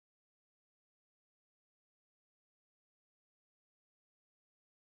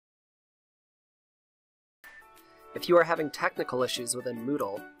If you are having technical issues within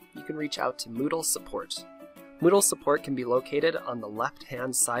Moodle, you can reach out to Moodle support. Moodle support can be located on the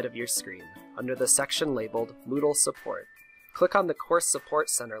left-hand side of your screen, under the section labeled Moodle Support. Click on the Course Support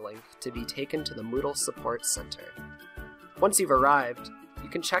Center link to be taken to the Moodle Support Center. Once you've arrived, you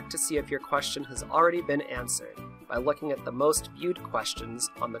can check to see if your question has already been answered by looking at the most viewed questions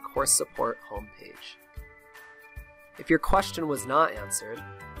on the Course Support homepage. If your question was not answered,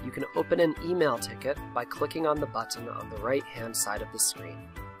 you can open an email ticket by clicking on the button on the right-hand side of the screen.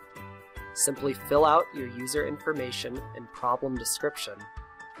 Simply fill out your user information and problem description,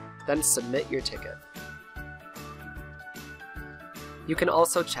 then submit your ticket. You can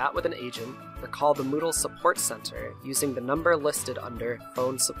also chat with an agent or call the Moodle Support Center using the number listed under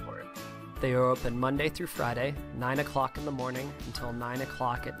Phone Support. They are open Monday through Friday, 9 o'clock in the morning until 9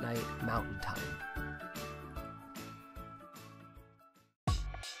 o'clock at night Mountain Time.